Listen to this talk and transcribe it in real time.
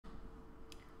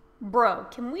Bro,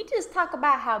 can we just talk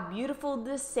about how beautiful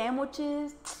this sandwich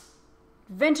is?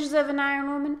 Adventures of an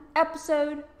Iron Woman,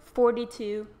 episode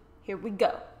 42. Here we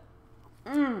go.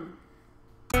 Oh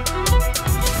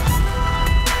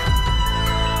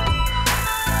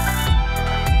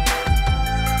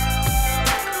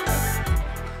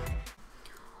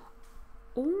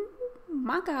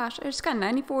my gosh, I just got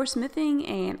 94 smithing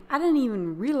and I didn't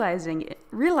even realize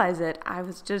it. I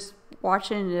was just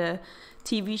watching a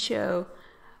TV show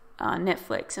on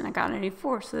Netflix and I got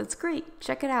 94, so that's great.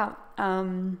 Check it out. A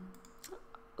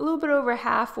little bit over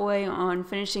halfway on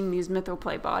finishing these mithril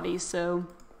plate bodies, so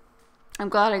I'm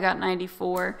glad I got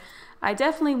 94. I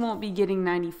definitely won't be getting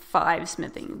 95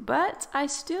 smithing, but I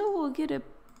still will get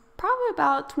probably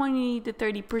about 20 to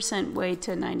 30% way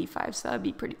to 95, so that'd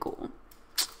be pretty cool.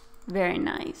 Very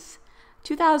nice.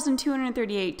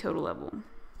 2,238 total level.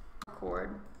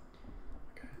 Record.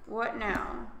 What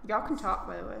now? Y'all can talk,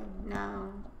 by the way.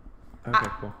 No. Okay,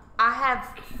 cool. I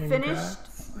have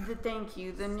finished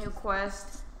the new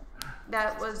quest.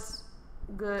 That was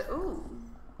good. Ooh.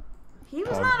 He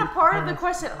was not a part of the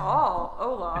quest at all,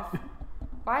 Olaf.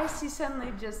 Why is he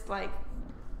suddenly just like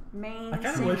main I kind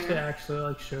of singer? wish they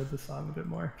actually showed the song a bit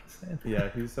more. Just saying. Yeah,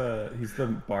 he's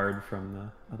the bard from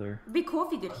the other. It'd be cool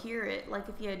if you could hear it, like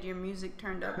if you had your music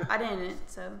turned up. I didn't,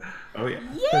 so. Oh yeah.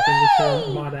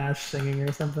 Yay! Mod Ash singing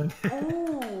or something.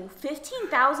 Ooh,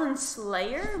 15,000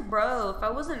 Slayer? Bro, if I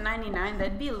wasn't 99,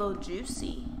 that'd be a little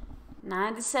juicy.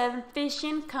 97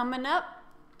 fishing coming up.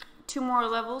 2 more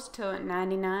levels to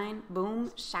 99.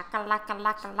 Boom. Shaka laka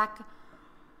laka laka.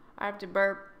 I have to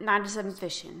burp. 97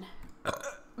 fishing.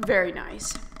 Very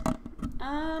nice.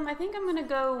 I think I'm gonna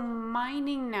go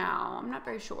mining now. I'm not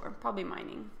very sure. Probably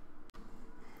mining.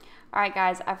 Alright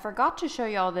guys, I forgot to show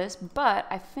y'all this, but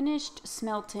I finished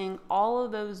smelting all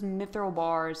of those mithril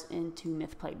bars into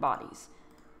myth plate bodies.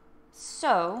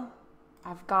 So,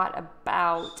 I've got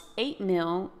about 8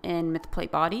 mil in myth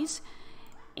plate bodies,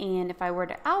 and if I were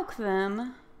to alch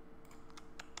them,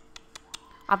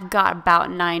 I've got about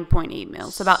 9.8 mil,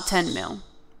 so about 10 mil.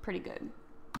 Pretty good.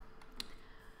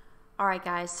 Alright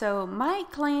guys, so my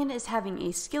clan is having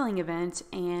a skilling event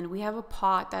and we have a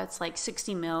pot that's like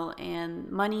 60 mil, and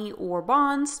money or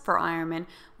bonds for Ironman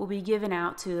will be given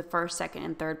out to the first, second,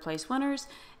 and third place winners,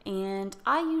 and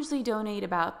I usually donate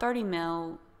about 30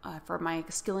 mil for my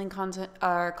skilling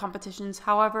competitions.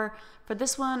 However, for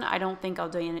this one I don't think I'll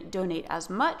donate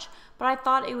as much, but I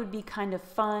thought it would be kind of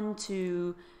fun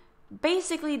to,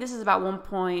 basically this is about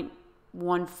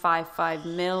 1.155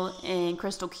 mil in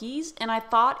crystal keys, and I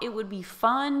thought it would be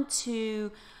fun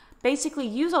to basically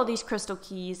use all these crystal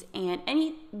keys, and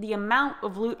the amount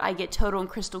of loot I get total in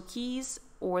crystal keys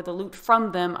or the loot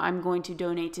from them I'm going to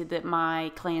donate to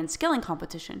my clan skilling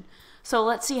competition. So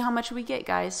let's see how much we get,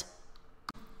 guys.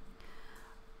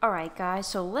 Alright guys,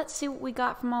 so let's see what we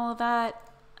got from all of that.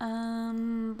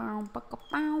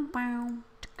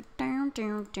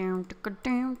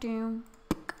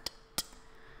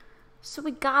 So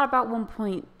we got about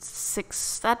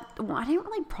 1.6. I didn't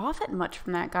really profit much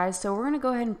from that, guys. So we're going to go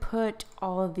ahead and put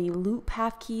all of the loot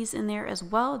path keys in there as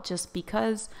well, just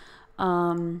because,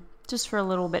 just for a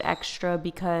little bit extra,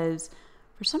 because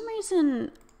for some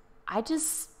reason,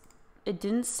 it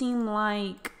didn't seem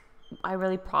like I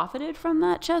really profited from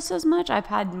that chest as much. I've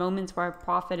had moments where I've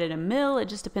profited a mil. It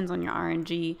just depends on your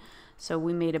RNG. So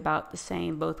we made about the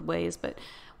same both ways, but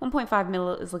 1.5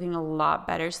 mil is looking a lot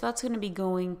better. So that's going to be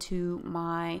going to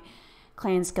my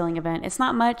clan skilling event. It's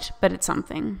not much, but it's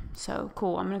something. So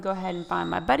cool. I'm going to go ahead and find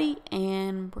my buddy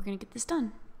and we're going to get this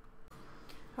done.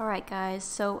 Alright guys,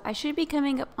 so I should be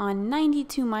coming up on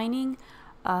 92 mining.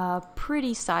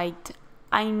 Pretty psyched.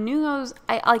 I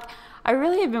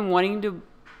really have been wanting to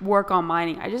work on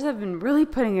mining. I just have been really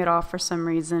putting it off for some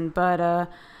reason, but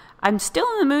I'm still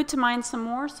in the mood to mine some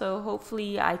more, so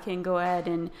hopefully I can go ahead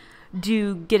and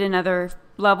get another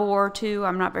level or 2.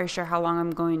 I'm not very sure how long I'm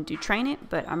going to train it,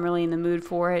 but I'm really in the mood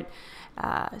for it.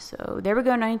 So there we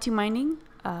go, 92 mining.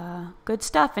 Good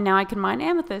stuff, and now I can mine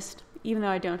amethyst, even though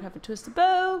I don't have a twisted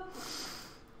bow.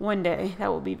 One day, that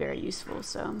will be very useful,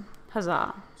 so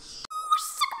huzzah.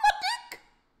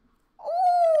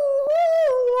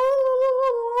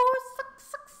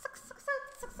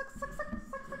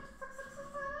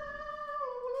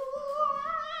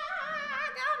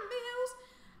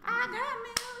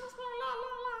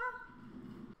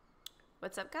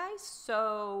 What's up, guys?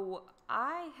 So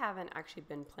I haven't actually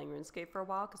been playing Runescape for a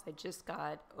while because I just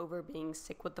got over being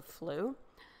sick with the flu.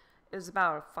 It was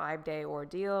about a 5-day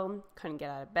ordeal. Couldn't get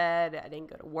out of bed. I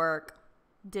didn't go to work.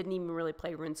 Didn't even really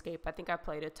play Runescape. I think I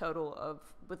played a total of,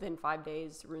 within 5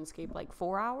 days, Runescape like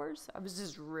 4 hours. I was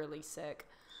just really sick.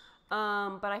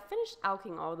 But I finished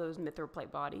alching all those mithril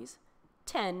plate bodies.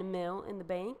 10 mil in the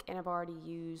bank, and I've already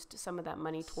used some of that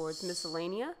money towards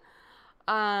miscellanea.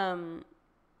 And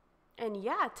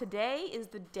yeah, today is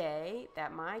the day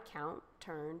that my account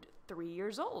turned 3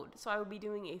 years old. So I will be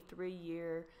doing a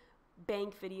 3-year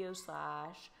bank video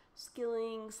 /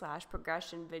 skilling /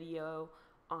 progression video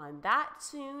on that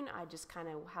soon. I just kind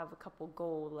of have a couple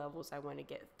goal levels I want to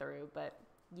get through, but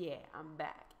yeah, I'm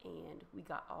back, and we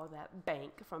got all that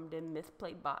bank from the myth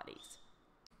plate bodies.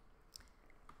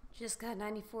 Just got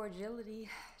 94 agility.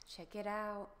 Check it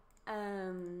out.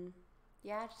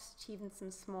 Yeah, just achieving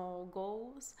some small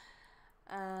goals.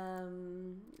 I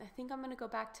think I'm gonna go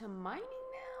back to mining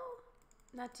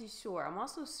now. Not too sure. I'm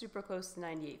also super close to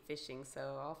 98 fishing,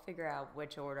 so I'll figure out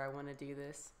which order I want to do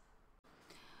this.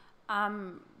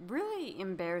 I'm really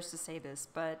embarrassed to say this,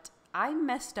 but I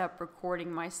messed up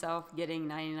recording myself getting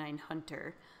 99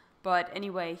 hunter. But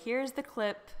anyway, here's the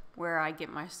clip where I get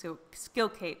my skill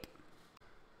cape.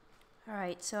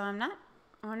 Alright, so I'm not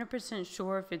 100%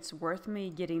 sure if it's worth me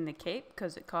getting the cape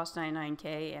because it costs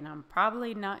 99k and I'm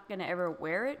probably not going to ever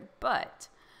wear it, but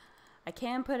I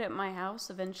can put it in my house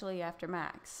eventually after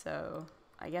max, so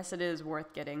I guess it is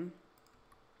worth getting.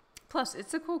 Plus,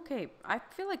 it's a cool cape. I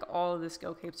feel like all of the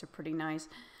skill capes are pretty nice.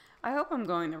 I hope I'm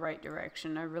going the right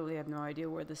direction. I really have no idea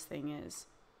where this thing is.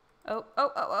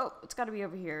 Oh, it's got to be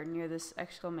over here near this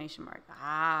exclamation mark.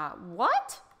 Ah,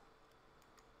 what?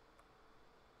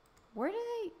 Where do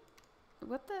they...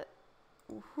 What the...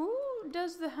 Who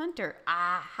does the hunter?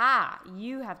 Aha!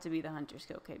 You have to be the hunter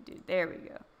skill cape, dude. There we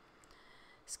go.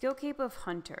 Skill cape of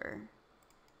hunter.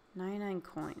 99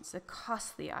 coins. A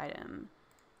costly item.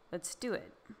 Let's do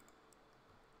it.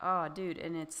 Oh, dude.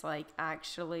 And it's like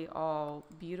actually all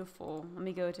beautiful. Let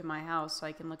me go to my house so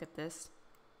I can look at this.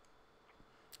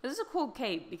 This is a cool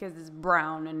cape because it's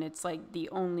brown and it's like the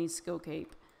only skill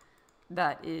cape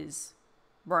that is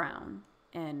brown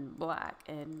and black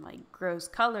and like gross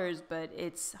colors, but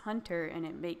it's hunter and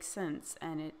it makes sense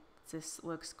and it just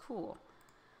looks cool.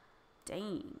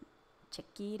 Dang, check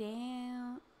it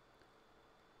out.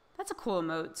 That's a cool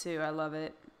emote too. I love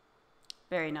it.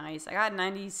 Very nice. I got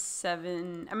 90,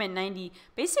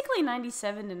 basically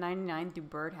 97 to 99 through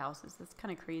birdhouses. That's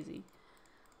kind of crazy.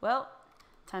 Well,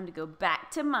 time to go back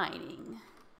to mining.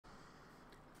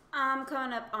 I'm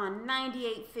coming up on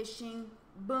 98 fishing.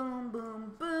 Boom,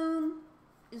 boom, boom.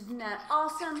 Isn't that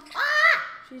awesome? Ah!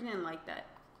 She didn't like that.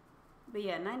 But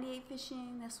yeah, 98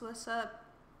 fishing. That's what's up.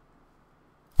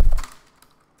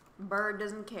 Bird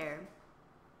doesn't care.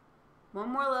 One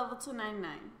more level to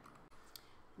 99.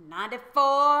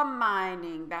 94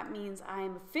 mining. That means I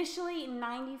am officially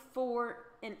 94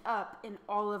 and up in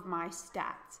all of my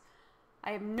stats.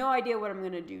 I have no idea what I'm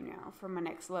going to do now for my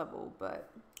next level,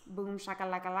 but boom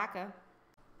shakalaka laka.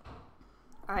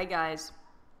 Alright guys,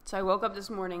 so I woke up this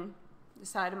morning,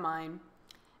 decided to mine,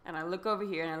 and I look over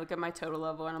here and I look at my total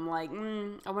level and I'm like,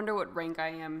 I wonder what rank I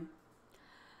am.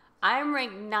 I am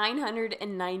ranked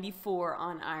 994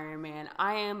 on Iron Man.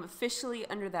 I am officially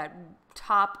under that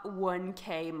top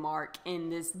 1K mark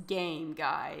in this game,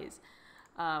 guys.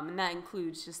 And that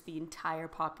includes just the entire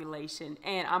population.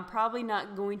 And I'm probably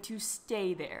not going to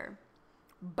stay there.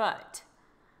 But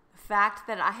the fact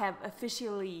that I have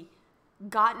officially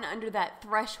gotten under that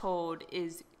threshold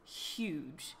is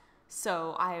huge.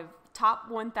 So I have top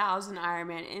 1000 Iron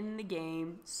Man in the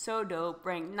game. So dope.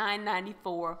 Ranked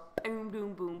 994. Boom,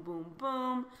 boom, boom, boom,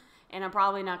 boom. And I'm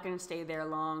probably not going to stay there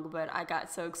long. But I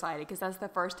got so excited because that's the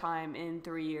first time in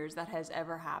 3 years that has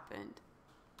ever happened.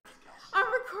 I'm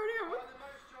recording.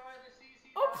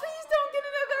 Oh, please don't get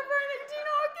another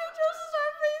Bernardino. I'll get just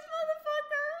our face,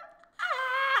 motherfucker.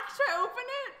 Ah! Should I open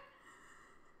it?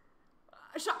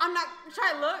 Should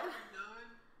I look?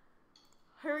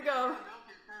 Here we go.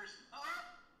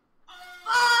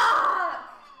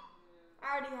 Ah! I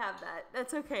already have that.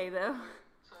 That's okay, though.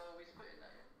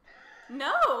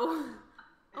 No!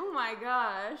 Oh my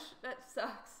gosh. That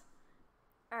sucks.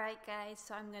 Alright, guys.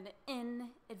 So I'm going to end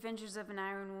Adventures of an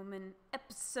Ironwoman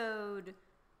episode...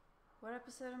 What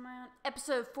episode am I on?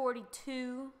 Episode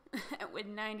 42 with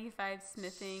 95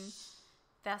 smithing.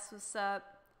 That's what's up.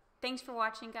 Thanks for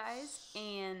watching, guys.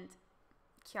 And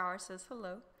Kiara says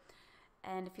hello.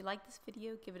 And if you like this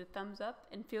video, give it a thumbs up.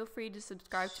 And feel free to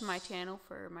subscribe to my channel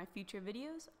for my future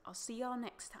videos. I'll see y'all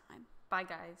next time. Bye,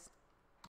 guys.